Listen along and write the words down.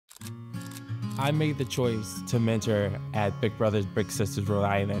I made the choice to mentor at Big Brothers Big Sisters Rhode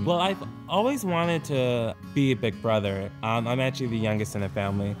Island. Well, I've always wanted to be a big brother. I'm actually the youngest in the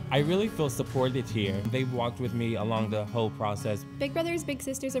family. I really feel supported here. They've walked with me along the whole process. Big Brothers Big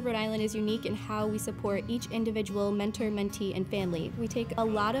Sisters of Rhode Island is unique in how we support each individual mentor, mentee, and family. We take a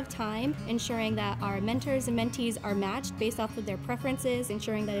lot of time ensuring that our mentors and mentees are matched based off of their preferences,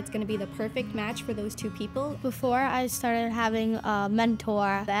 ensuring that it's going to be the perfect match for those two people. Before I started having a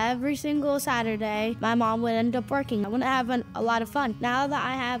mentor, every single Saturday, my mom would end up working. I wouldn't have a lot of fun. Now that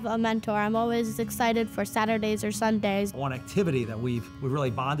I have a mentor, I'm always excited for Saturdays or Sundays. One activity that we've really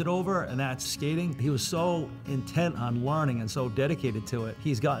bonded over, and that's skating. He was so intent on learning and so dedicated to it.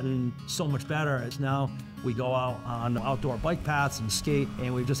 He's gotten so much better. It's now we go out on outdoor bike paths and skate,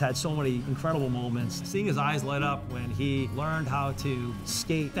 and we've just had so many incredible moments. Seeing his eyes light up when he learned how to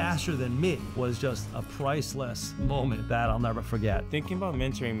skate faster than me was just a priceless moment that I'll never forget. Thinking about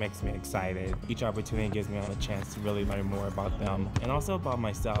mentoring makes me excited. Each opportunity gives me a chance to really learn more about them and also about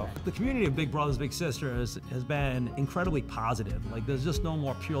myself. The community of Big Brothers Big Sisters has been incredibly positive. Like, there's just no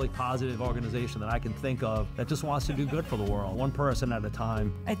more purely positive organization that I can think of that just wants to do good for the world, one person at a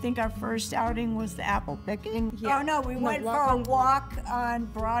time. I think our first outing was the apple picking. Yeah. Oh no, we went for a walk on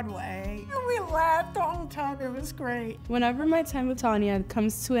Broadway. We laughed all the time. It was great. Whenever my time with Tanya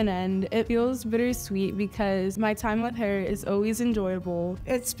comes to an end, it feels bittersweet because my time with her is always enjoyable.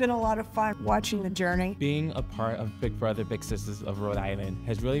 It's been a lot of fun watching the journey. Being a part of Big Brother Big Sisters of Rhode Island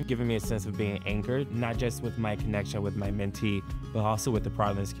has really given me a sense of being anchored, not just with my connection with my mentee, but also with the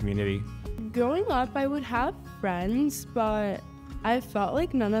Providence community. Growing up, I would have friends, but I felt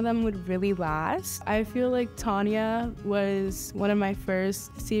like none of them would really last. I feel like Tanya was one of my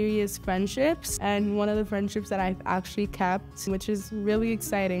first serious friendships and one of the friendships that I've actually kept, which is really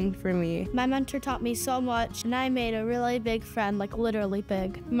exciting for me. My mentor taught me so much, and I made a really big friend, like literally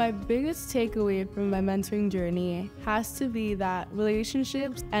big. My biggest takeaway from my mentoring journey has to be that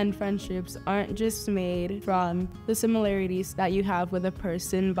relationships and friendships aren't just made from the similarities that you have with a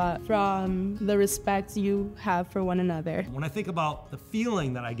person, but from the respect you have for one another. When I think about the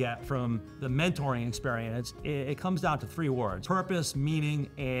feeling that I get from the mentoring experience, it comes down to three words: purpose, meaning,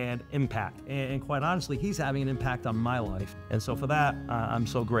 and impact. And quite honestly, he's having an impact on my life. And so for that, I'm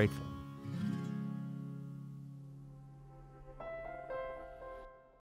so grateful.